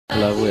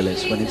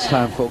Willis when it's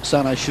time for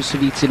Oksana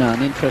Chusovitina.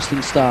 An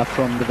interesting start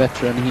from the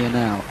veteran here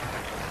now.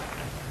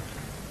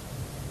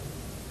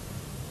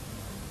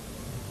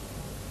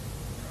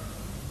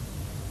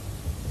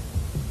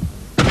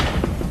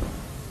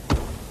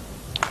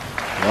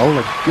 Well,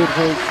 a good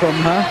hold from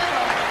her.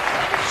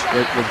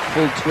 Straight with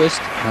full twist,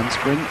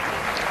 handspring.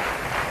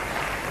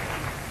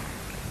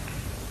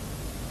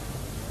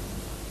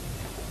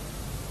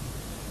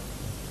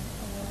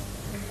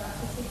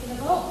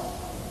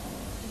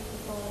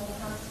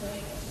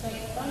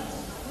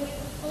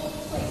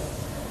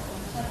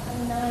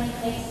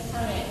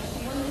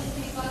 She won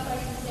this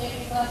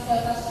Glasgow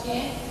last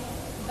year.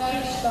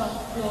 Very strong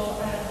vault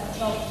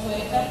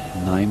worker.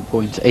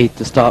 9.8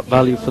 the start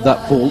value for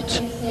that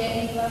vault.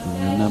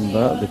 And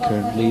remember, the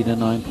current leader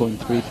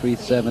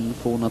 9.337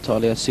 for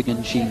Natalia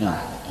Sigancina.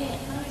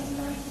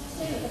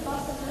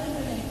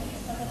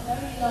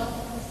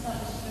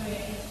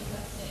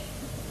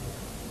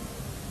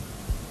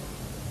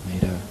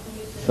 Made her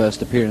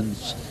first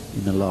appearance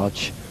in a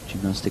large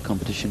gymnastic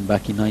competition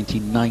back in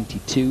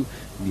 1992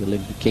 in the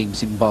Olympic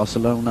Games in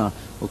Barcelona.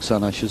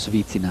 Oksana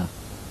Chusovitina.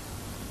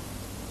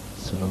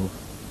 So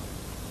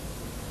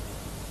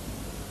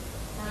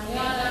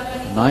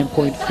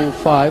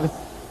 9.45.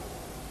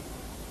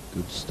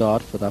 Good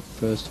start for that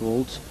first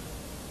vault.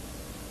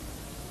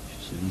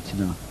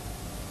 Chusovitina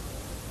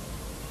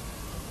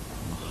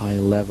on a high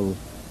level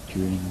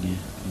during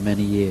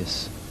many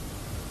years.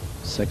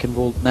 Second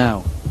vault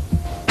now.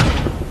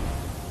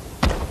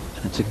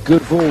 And it's a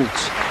good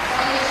vault.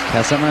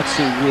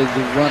 Kasamatsu with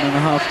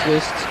 1.5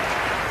 twist.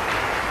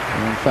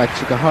 And in fact,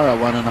 Sugahara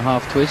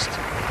 1.5 twist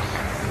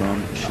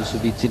from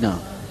Chusovitina.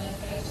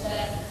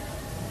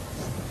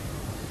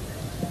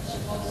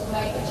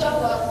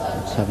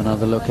 Let's have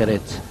another look at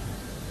it.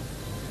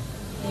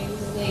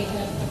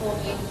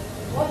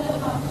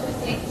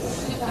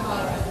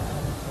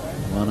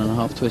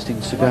 1.5 twisting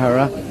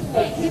Sugahara.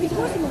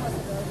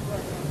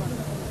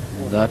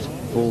 That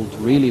vault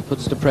really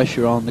puts the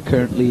pressure on the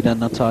current leader,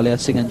 Natalia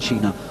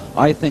Sigancina.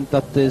 I think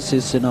that this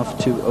is enough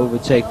to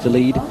overtake the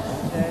lead.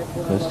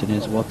 The question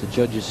is what the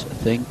judges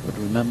think, but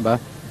remember,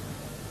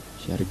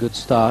 she had a good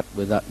start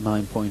with that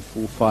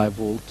 9.45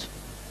 vault.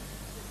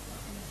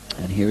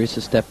 And here is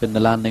a step in the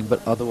landing,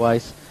 but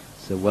otherwise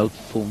it's a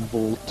well-performed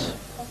vault.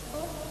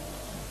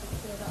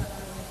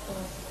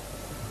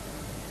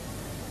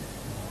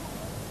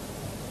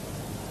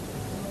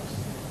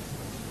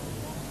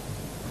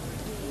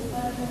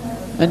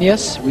 And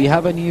yes, we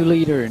have a new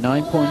leader,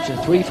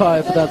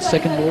 9.35 for that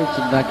second vault,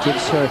 and that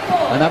gives her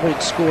an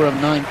average score of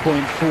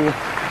 9.4,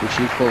 which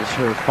equals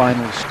her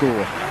final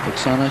score.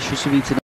 Oksana Chusovitina.